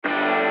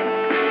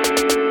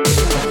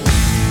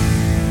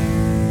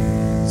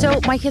So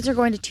my kids are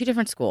going to two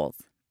different schools,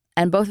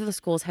 and both of the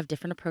schools have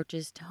different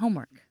approaches to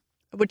homework.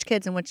 Which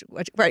kids and which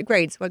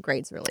grades? What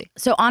grades, really?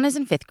 So Anna's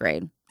in 5th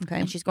grade, Okay.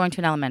 and she's going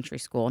to an elementary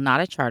school, not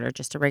a charter,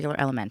 just a regular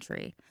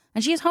elementary.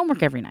 And she has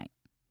homework every night.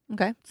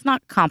 Okay. It's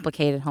not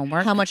complicated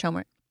homework. How much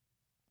homework?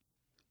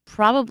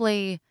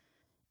 Probably,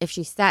 if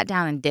she sat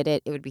down and did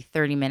it, it would be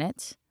 30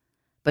 minutes.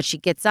 But she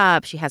gets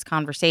up, she has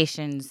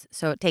conversations,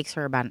 so it takes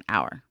her about an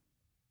hour.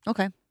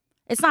 Okay.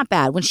 It's not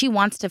bad. When she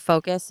wants to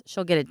focus,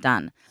 she'll get it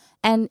done.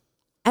 And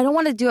I don't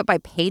want to do it by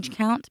page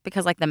count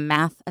because, like, the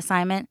math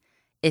assignment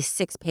is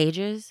 6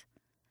 pages.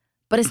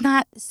 But it's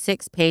not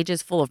 6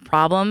 pages full of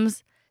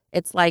problems.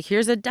 It's like,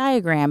 here's a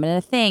diagram and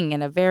a thing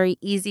and a very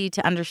easy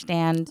to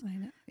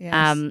understand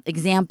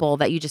example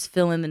that you just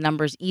fill in the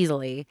numbers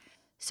easily.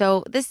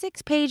 So the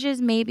 6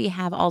 pages maybe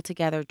have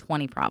altogether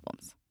 20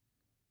 problems.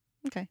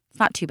 Okay. It's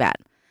not too bad.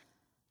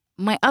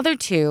 My other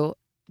two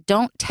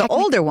don't The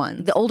older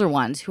ones. The older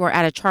ones who are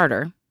at a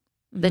charter.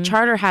 The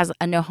charter has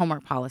a no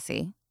homework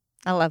policy.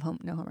 I love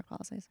no homework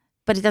policies.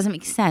 But it doesn't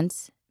make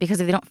sense because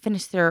if they don't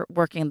finish their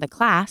work in the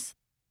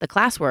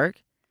classwork,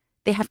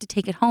 they have to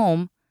take it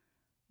home,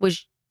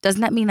 which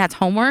doesn't that mean that's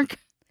homework?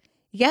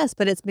 Yes,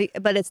 but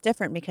it's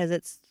different because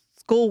it's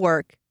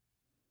schoolwork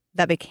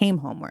that became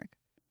homework.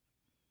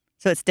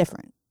 So it's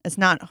different. It's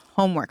not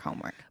homework.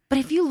 But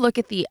if you look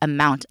at the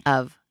amount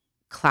of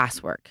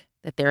classwork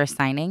that they're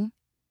assigning.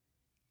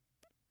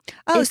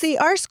 Oh, see,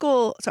 our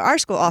school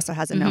also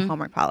has a no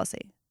homework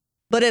policy.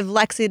 But if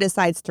Lexi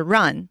decides to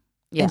run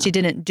and she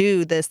didn't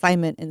do the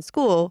assignment in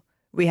school,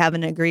 we have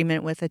an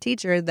agreement with a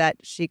teacher that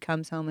she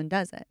comes home and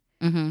does it.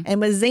 Mm-hmm.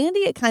 And with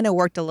Zandy, it kind of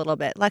worked a little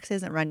bit. Lexi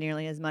doesn't run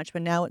nearly as much,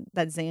 but now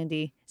that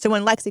Zandy, so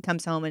when Lexi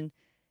comes home and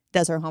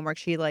does her homework,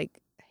 she like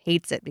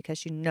hates it because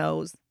she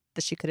knows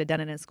that she could have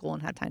done it in school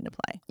and had time to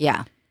play.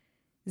 Yeah.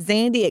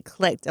 Zandy, it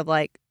clicked of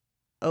like,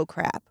 oh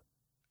crap,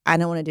 I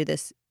don't want to do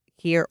this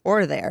here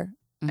or there.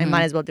 I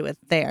might as well do it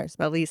there.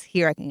 So at least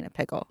here I can get a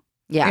pickle.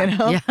 Yeah. You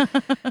know?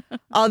 Yeah.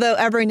 Although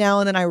every now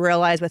and then I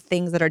realize with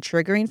things that are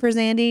triggering for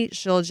Zandy,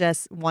 she'll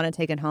just want to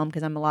take it home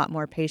because I'm a lot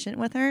more patient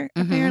with her,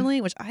 apparently,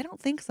 which I don't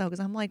think so.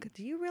 Because I'm like,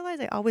 do you realize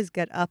I always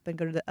get up and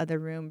go to the other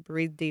room,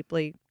 breathe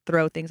deeply,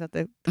 throw things at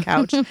the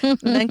couch, and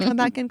then come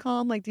back in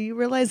calm? Like, do you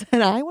realize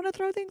that I want to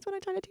throw things when I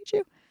try to teach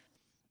you?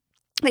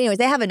 But anyways,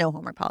 they have a no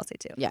homework policy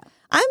too. Yeah.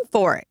 I'm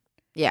for it.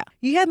 Yeah.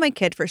 You have my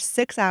kid for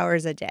 6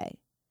 hours a day.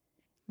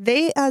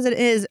 They, as it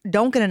is,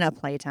 don't get enough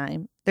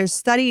playtime. There's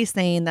studies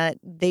saying that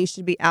they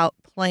should be out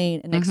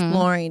playing and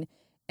exploring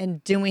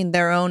and doing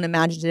their own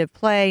imaginative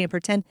play and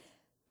pretend.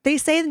 They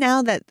say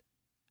now that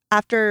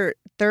after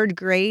 3rd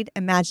grade,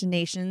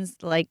 imaginations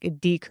like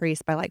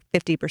decrease by like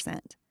 50%.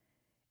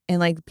 And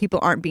like people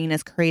aren't being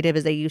as creative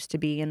as they used to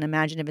be and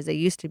imaginative as they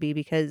used to be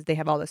because they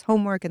have all this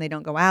homework and they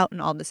don't go out and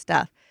all this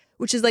stuff,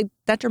 which is like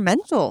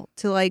detrimental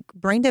to like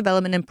brain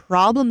development and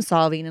problem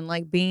solving and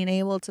like being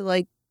able to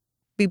like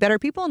be better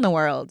people in the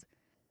world.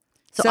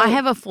 So I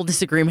have a full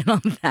disagreement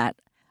on that.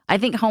 I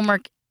think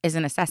homework is a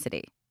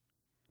necessity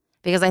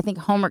because I think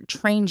homework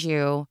trains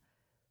you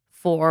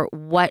for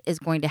what is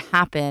going to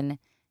happen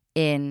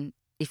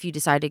if you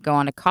decide to go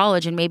on to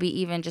college and maybe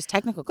even just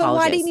technical colleges.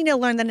 But why do you need to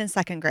learn that in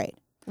 2nd grade?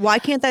 Why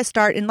can't that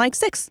start in like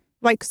 6th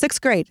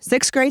grade?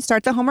 6th grade,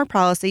 start the homework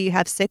policy. You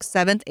have 6th,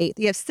 7th, 8th.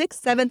 You have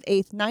 6th, 7th,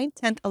 8th, 9th,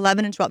 10th,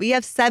 11, and 12. You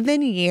have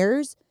 7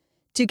 years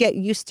to get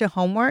used to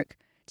homework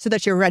so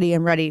that you're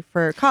ready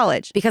for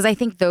college. Because I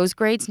think those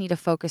grades need to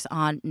focus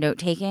on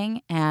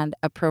note-taking and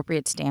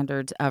appropriate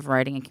standards of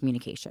writing and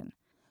communication.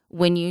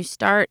 When you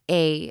start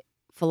a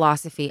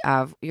philosophy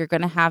of you're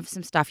going to have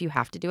some stuff you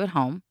have to do at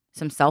home,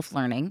 some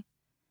self-learning,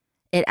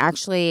 it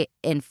actually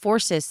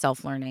enforces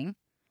self-learning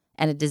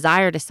and a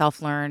desire to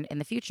self-learn in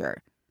the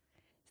future.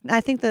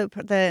 I think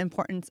the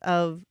importance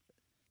of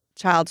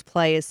child's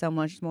play is so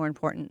much more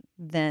important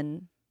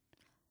than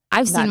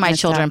I've seen my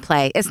children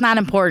play. It's not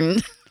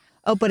important.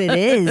 Oh, but it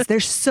is.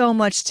 There's so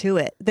much to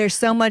it. There's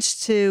so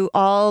much to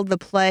all the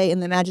play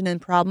and the imaginative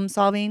problem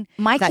solving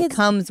that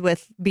comes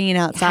with being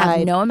outside.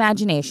 Have no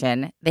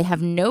imagination. They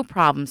have no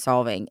problem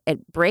solving.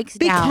 It breaks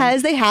down.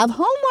 Because they have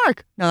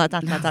homework. No,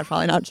 that's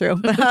probably not true.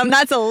 But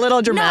that's a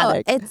little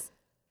dramatic. No,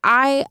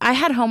 I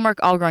had homework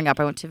all growing up.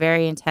 I went to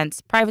very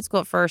intense private school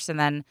at first, and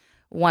then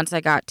once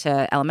I got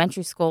to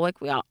elementary school,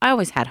 I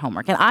always had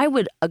homework. And I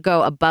would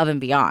go above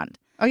and beyond.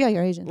 Oh, yeah,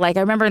 you're Asian. Like,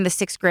 I remember in the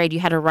 6th grade, you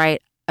had to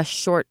write a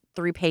short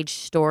 3-page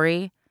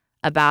story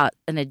about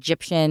an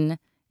Egyptian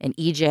in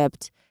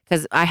Egypt,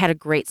 because I had a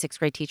great 6th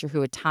grade teacher who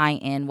would tie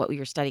in what we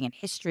were studying in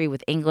history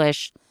with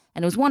English,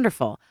 and it was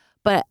wonderful.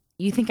 But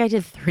you think I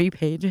did 3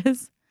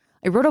 pages?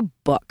 I wrote a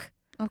book.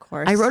 Of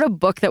course. I wrote a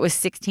book that was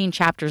 16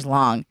 chapters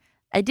long.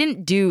 I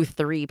didn't do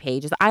 3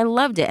 pages. I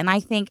loved it, and I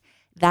think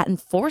that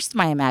enforced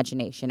my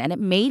imagination, and it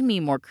made me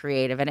more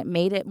creative, and it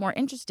made it more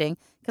interesting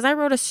because I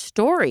wrote a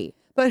story.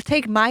 But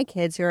take my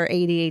kids who are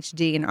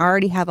ADHD and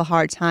already have a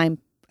hard time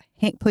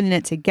putting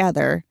it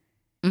together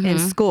in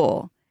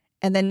school.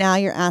 And then now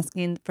you're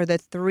asking for the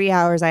 3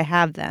 hours I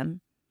have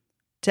them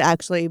to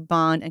actually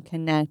bond and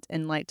connect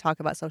and like talk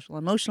about social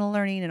emotional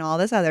learning and all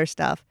this other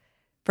stuff.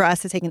 for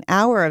us to take an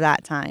hour of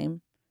that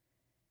time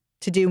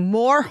to do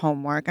more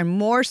homework and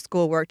more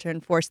schoolwork to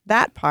enforce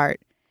that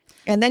part.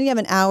 And then you have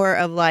an hour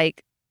of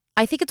like,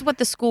 I think it's what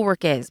the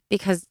schoolwork is,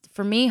 because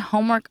for me,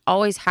 homework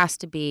always has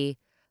to be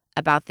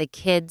about the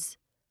kids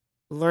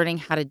learning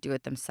how to do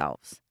it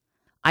themselves.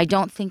 I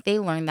don't think they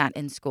learn that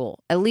in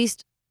school, at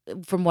least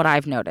from what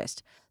I've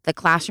noticed. The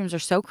classrooms are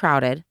so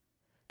crowded,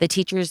 the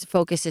teacher's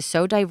focus is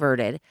so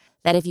diverted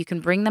that if you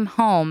can bring them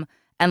home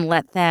and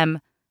let them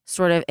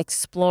sort of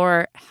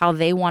explore how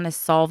they want to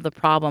solve the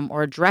problem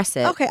or address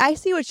it. okay, I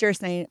see what you're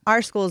saying.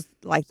 Our school's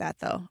like that,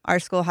 though. Our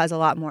school has a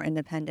lot more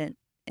independent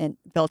and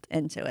built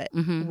into it,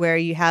 where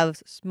you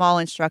have small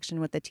instruction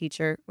with the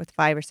teacher with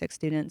 5 or 6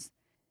 students.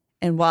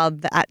 And while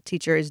that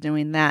teacher is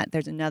doing that,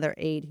 there's another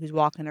aide who's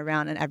walking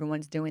around and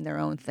everyone's doing their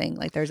own thing.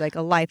 Like there's like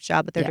a life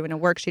job, but they're doing a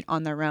worksheet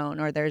on their own,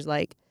 or there's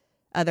like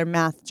other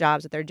math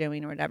jobs that they're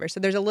doing or whatever. So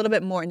there's a little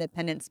bit more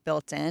independence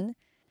built in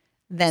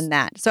than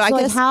that. So I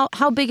guess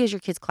how big is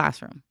your kid's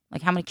classroom?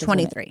 Like how many kids?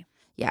 23.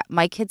 Yeah,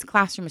 my kid's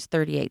classroom is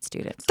 38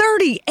 students.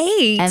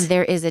 38? And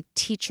there is a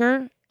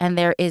teacher and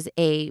there is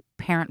a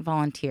parent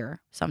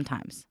volunteer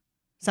sometimes.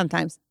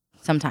 Sometimes.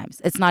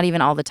 It's not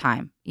even all the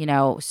time, you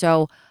know.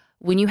 So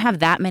when you have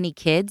that many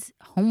kids,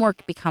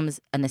 homework becomes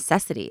a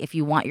necessity if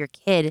you want your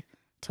kid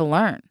to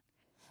learn.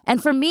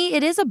 And for me,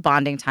 it is a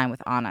bonding time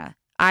with Anna.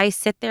 I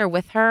sit there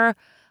with her.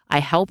 I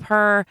help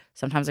her.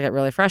 Sometimes I get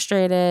really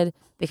frustrated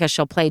because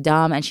she'll play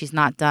dumb and she's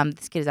not dumb.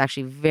 This kid is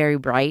actually very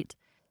bright.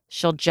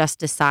 She'll just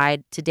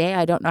decide, today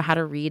I don't know how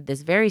to read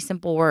this very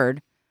simple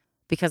word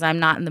because I'm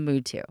not in the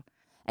mood to.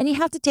 And you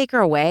have to take her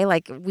away.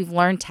 Like we've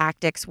learned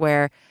tactics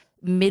where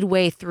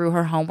midway through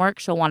her homework,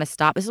 she'll want to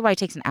stop. This is why it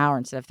takes an hour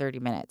instead of 30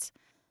 minutes.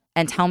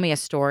 And tell me a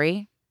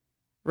story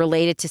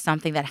related to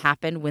something that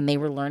happened when they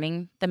were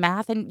learning the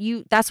math.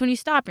 And that's when you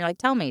stop. You're like,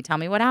 tell me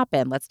what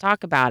happened. Let's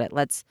talk about it.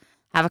 Let's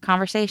have a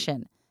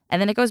conversation.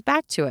 And then it goes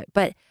back to it.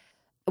 But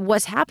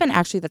what's happened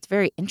actually that's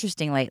very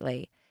interesting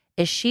lately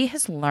is she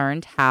has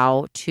learned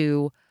how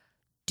to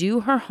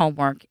do her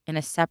homework in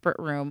a separate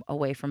room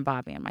away from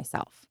Bobby and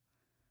myself,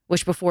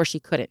 which before she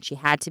couldn't. She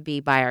had to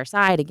be by our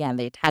side. Again,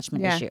 the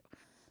attachment issue.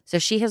 So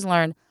she has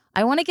learned,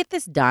 I want to get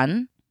this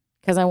done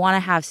because I want to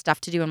have stuff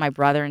to do when my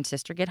brother and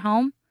sister get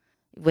home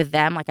with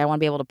them. Like I want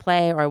to be able to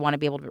play or I want to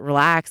be able to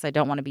relax. I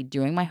don't want to be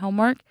doing my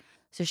homework.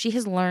 So she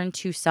has learned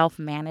to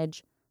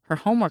self-manage her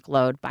homework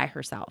load by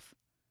herself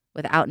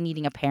without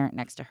needing a parent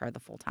next to her the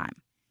full time.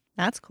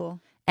 That's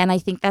cool. And I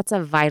think that's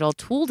a vital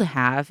tool to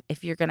have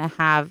if you're going to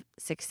have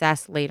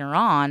success later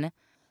on,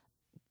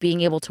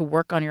 being able to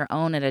work on your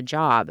own at a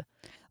job.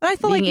 But I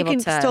feel like you can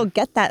still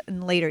get that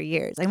in later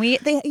years. I mean,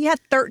 you had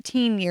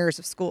 13 years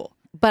of school.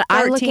 But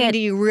 13, do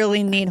you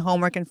really need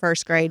homework in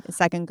first grade,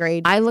 second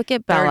grade? I look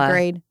at Bella. Third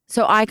grade.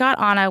 So I got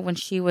Anna when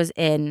she was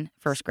in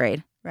first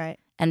grade. Right.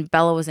 And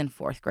Bella was in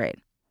fourth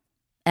grade.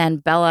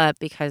 And Bella,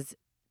 because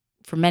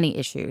for many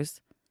issues,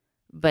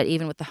 but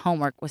even with the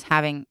homework, was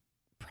having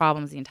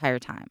problems the entire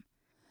time.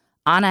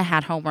 Anna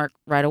had homework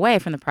right away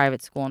from the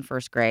private school in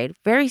first grade.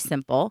 Very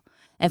simple.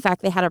 In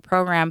fact, they had a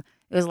program,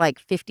 it was like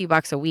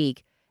 $50 a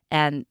week,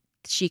 and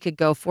she could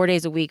go 4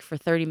 days a week for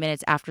 30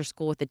 minutes after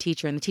school with the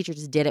teacher, and the teacher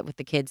just did it with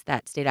the kids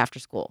that stayed after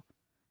school.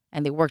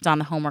 And they worked on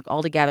the homework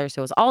all together,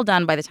 so it was all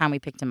done by the time we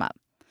picked him up.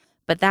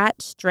 But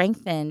that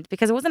strengthened,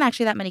 because it wasn't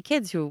actually that many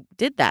kids who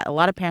did that. A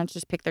lot of parents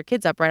just picked their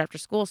kids up right after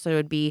school, so it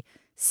would be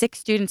 6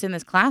 students in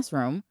this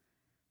classroom,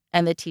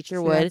 and the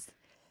teacher would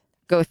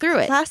go through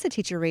it.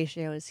 Class-to-teacher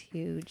ratio is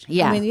huge.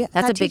 Yeah, I mean,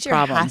 that's a big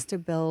problem. Teacher has to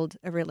build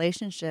a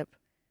relationship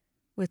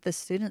with the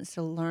students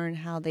to learn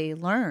how they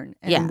learn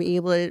and be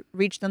able to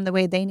reach them the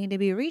way they need to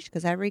be reached,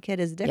 because every kid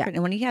is different.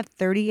 And when you have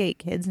 38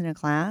 kids in a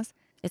class,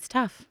 it's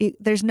tough.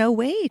 There's no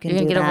way you can You're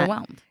do gonna get that.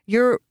 overwhelmed.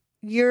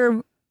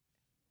 You're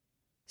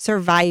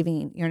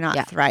surviving. You're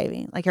not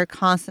thriving. Like you're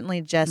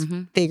constantly just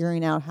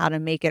figuring out how to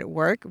make it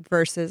work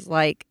versus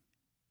like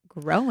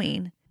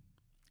growing.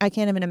 I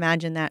can't even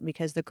imagine that,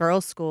 because the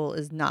girls' school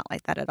is not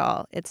like that at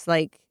all. It's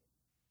like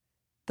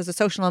there's a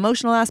social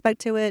emotional aspect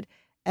to it.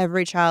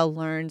 Every child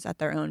learns at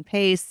their own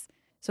pace.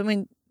 So, I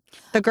mean,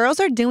 the girls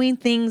are doing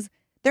things.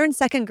 They're in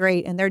second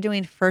grade and they're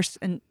doing first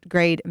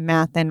grade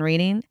math and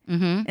reading.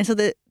 Mm-hmm. And so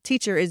the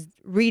teacher is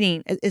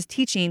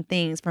teaching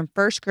things from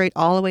first grade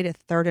all the way to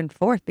third and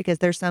fourth, because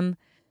there's some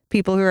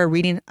people who are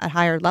reading at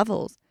higher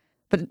levels.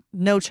 But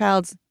no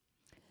child's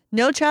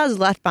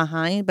left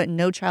behind, but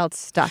no child's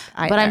stuck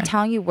either. But I'm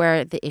telling you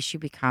where the issue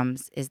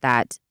becomes is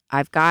that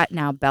I've got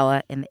now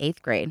Bella in the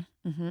 8th grade,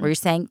 where you're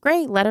saying,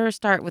 great, let her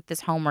start with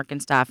this homework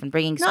and stuff and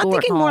bringing schoolwork home.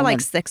 I'm thinking more like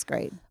 6th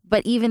grade.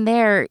 But even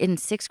there in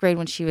 6th grade,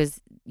 when she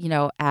was,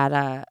 at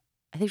I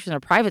think she was in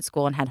a private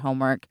school and had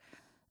homework,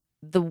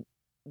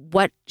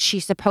 what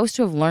she's supposed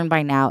to have learned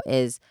by now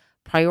is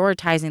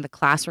prioritizing the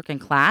classwork in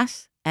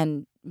class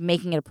and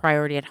making it a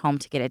priority at home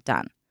to get it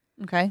done.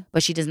 Okay.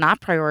 But she does not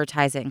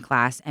prioritize it in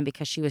class. And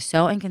because she was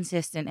so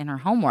inconsistent in her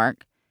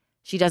homework,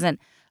 she doesn't,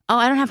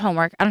 I don't have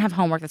homework.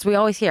 That's what we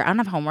always hear. I don't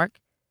have homework.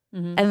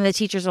 Mm-hmm. And then the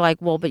teachers are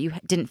like, well, but you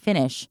didn't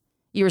finish.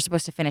 You were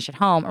supposed to finish at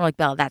home. Or like,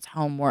 Bella, that's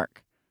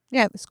homework.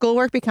 Yeah,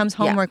 schoolwork becomes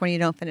Yeah. homework when you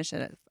don't finish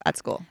it at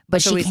school. But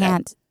That's what she we said.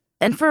 can't.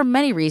 And for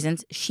many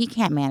reasons, she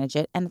can't manage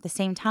it. And at the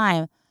same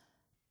time,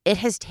 it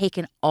has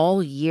taken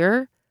all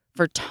year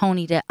for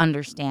Tony to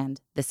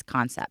understand this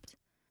concept.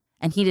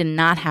 And he did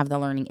not have the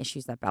learning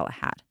issues that Bella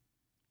had.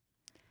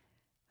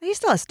 He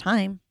still has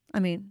time. I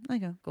mean, I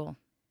go. Cool.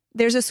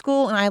 There's a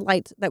school and I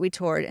liked that we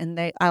toured, and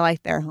I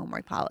like their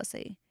homework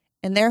policy.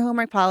 And their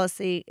homework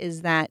policy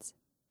is that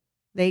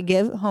they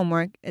give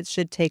homework. It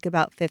should take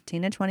about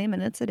 15 to 20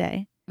 minutes a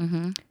day.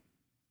 Mm-hmm.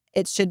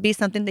 It should be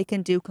something they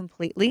can do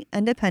completely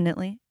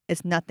independently.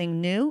 It's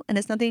nothing new, and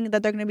it's nothing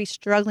that they're going to be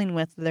struggling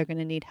with that they're going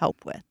to need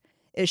help with.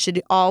 It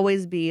should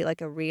always be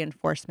like a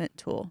reinforcement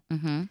tool.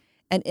 Mm-hmm.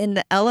 And in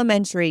the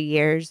elementary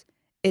years,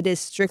 it is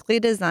strictly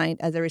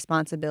designed as a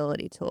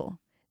responsibility tool.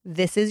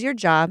 This is your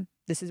job.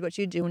 This is what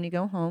you do when you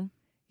go home.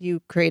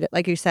 You create it,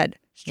 like you said,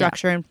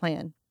 structure and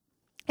plan.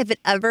 If it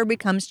ever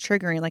becomes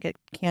triggering, like it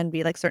can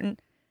be, like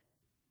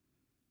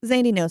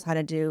Zandy knows how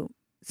to do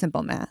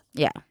simple math.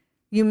 Yeah.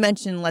 You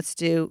mentioned let's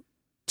do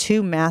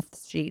 2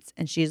 math sheets,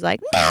 and she's like,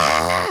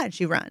 nah, and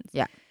she runs.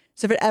 Yeah.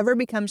 So if it ever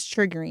becomes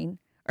triggering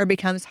or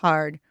becomes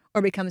hard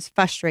or becomes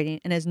frustrating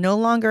and is no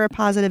longer a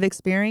positive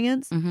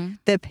experience, Mm-hmm.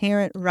 the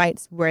parent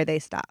writes where they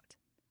stopped.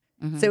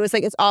 Mm-hmm. So it's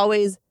like it's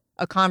always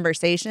a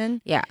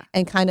conversation Yeah.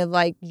 and kind of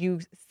like you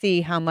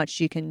see how much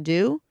you can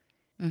do.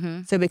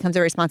 Mm-hmm. So it becomes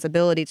a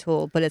responsibility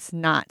tool, but it's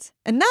not.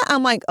 And that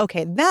I'm like,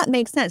 okay, that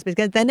makes sense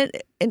because then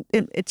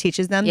it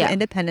teaches them Yeah. the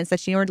independence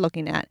that you were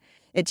looking at.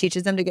 It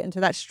teaches them to get into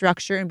that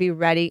structure and be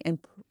ready and,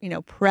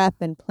 prep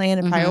and plan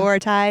and Mhm.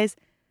 prioritize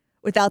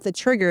without the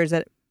triggers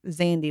that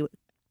Zandy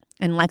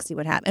and Lexi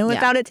would have. And Yeah.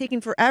 without it taking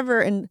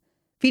forever and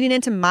feeding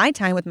into my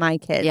time with my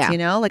kids,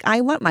 Yeah. Like I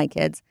want my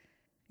kids,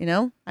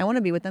 I want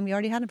to be with them. You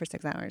already had them for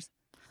 6 hours.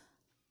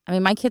 I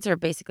mean, my kids are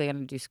basically going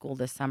to do school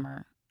this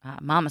summer,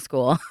 mama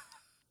school.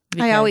 I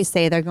because always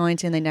say they're going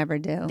to and they never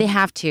do. they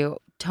have to.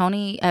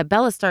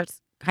 Bella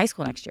starts high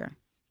school next year,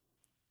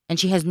 and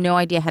she has no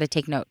idea how to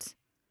take notes.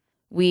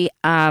 We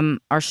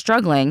are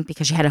struggling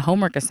because she had a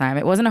homework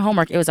assignment. It wasn't a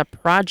homework; it was a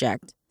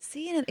project.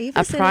 See, in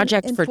Avis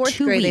project in for 4th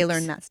 2 grade, they weeks.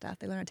 learn that stuff.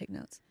 They learn how to take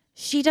notes.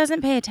 She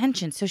doesn't pay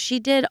attention, so she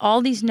did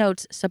all these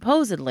notes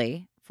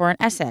supposedly for an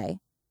essay,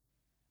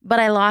 but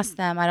I lost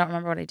them. I don't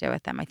remember what I did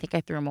with them. I think I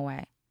threw them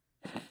away.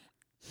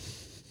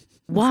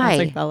 Why? Sounds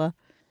like Bella.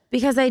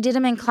 Because I did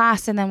them in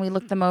class, and then we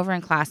looked them over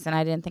in class, and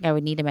I didn't think I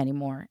would need them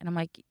anymore. And I'm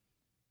like,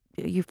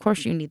 of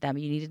course you need them.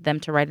 You needed them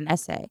to write an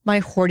essay. My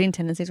hoarding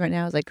tendencies right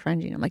now is like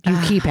cringing. I'm like, you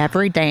keep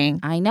everything.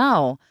 I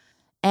know.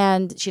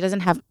 And she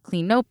doesn't have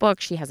clean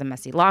notebooks. She has a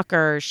messy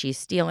locker. She's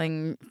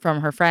stealing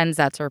from her friends.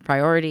 That's her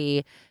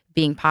priority.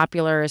 Being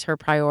popular is her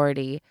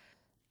priority.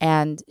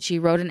 And she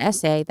wrote an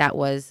essay that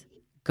was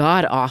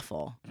god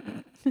awful.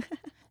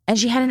 And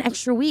she had an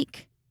extra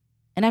week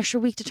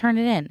to turn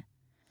it in.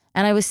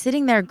 And I was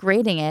sitting there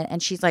grading it,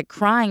 and she's like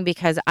crying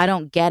because I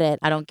don't get it.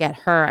 I don't get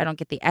her. I don't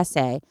get the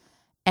essay.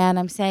 And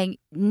I'm saying,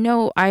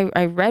 no,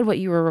 I read what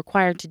you were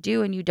required to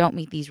do, and you don't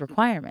meet these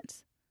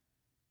requirements.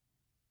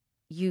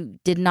 You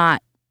did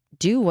not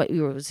do what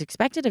was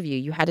expected of you.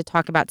 You had to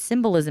talk about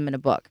symbolism in a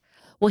book.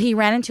 Well, he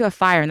ran into a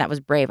fire, and that was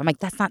brave. I'm like,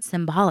 that's not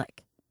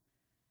symbolic.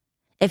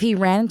 If he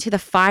ran into the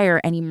fire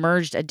and he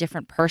merged a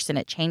different person,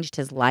 it changed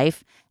his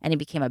life and he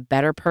became a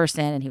better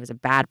person and he was a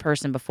bad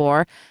person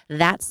before,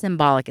 that's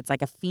symbolic. It's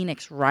like a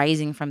phoenix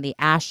rising from the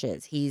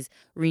ashes. He's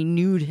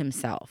renewed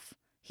himself.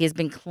 He has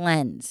been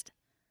cleansed.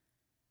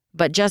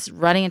 But just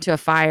running into a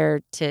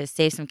fire to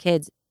save some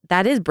kids,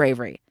 that is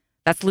bravery.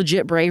 That's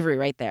legit bravery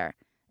right there.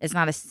 It's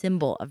not a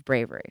symbol of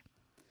bravery.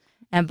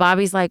 And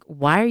Bobby's like,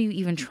 why are you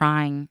even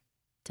trying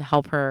to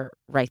help her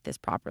write this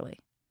properly?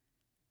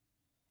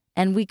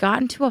 And we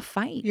got into a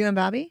fight. You and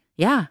Bobby?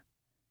 Yeah.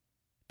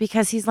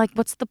 Because he's like,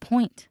 what's the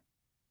point?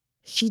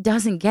 She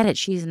doesn't get it.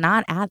 She's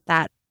not at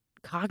that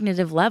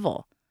cognitive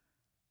level.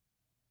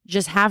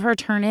 Just have her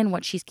turn in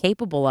what she's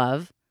capable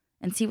of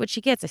and see what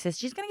she gets. I said,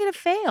 she's going to get a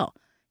fail.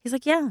 He's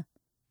like, yeah.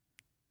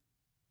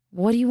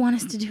 What do you want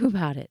us to do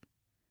about it?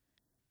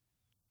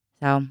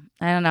 So,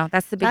 I don't know.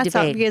 That's the big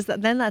debate. Because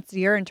then that's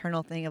your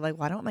internal thing of like,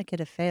 why don't my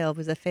kid a fail?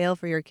 Because a fail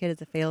for your kid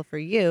is a fail for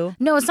you.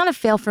 No, it's not a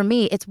fail for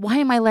me. It's why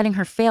am I letting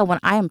her fail when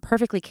I am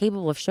perfectly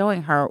capable of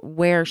showing her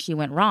where she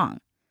went wrong?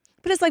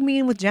 But it's like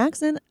me with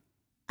Jackson.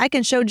 I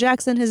can show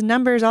Jackson his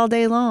numbers all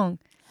day long.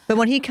 But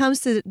when he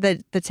comes to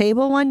the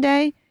table one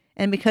day,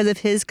 and because of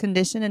his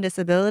condition and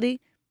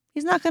disability,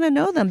 he's not going to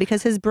know them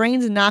because his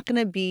brain's not going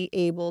to be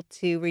able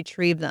to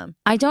retrieve them.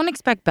 I don't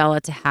expect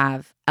Bella to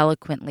have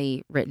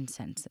eloquently written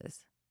sentences.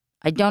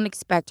 I don't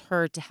expect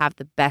her to have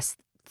the best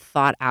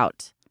thought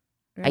out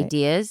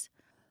ideas,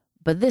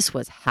 but this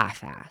was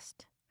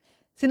half-assed.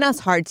 See, and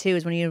that's hard too,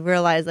 is when you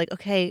realize like,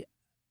 okay,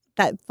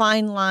 that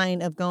fine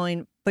line of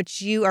going,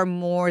 but you are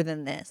more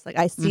than this. Like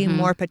I see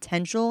more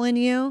potential in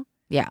you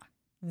Yeah.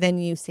 than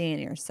you see in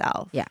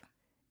yourself. Yeah.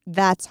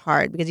 That's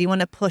hard because you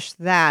want to push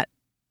that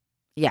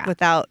Yeah.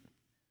 without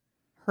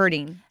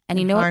hurting. And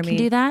you know what can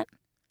do that?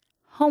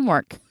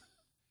 Homework.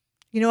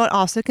 You know what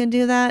also can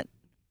do that?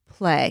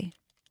 Play.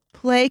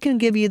 Play can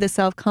give you the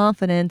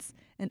self-confidence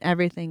and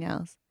everything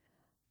else.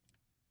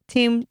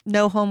 Team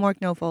no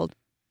homework, no fold.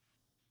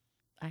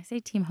 I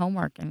say team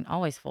homework and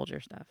always fold your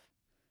stuff,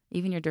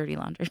 even your dirty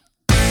laundry.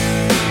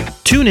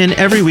 Tune in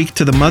every week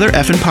to the Mother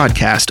Effin'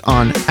 Podcast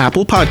on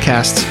Apple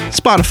Podcasts,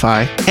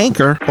 Spotify,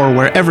 Anchor, or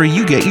wherever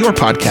you get your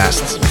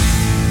podcasts.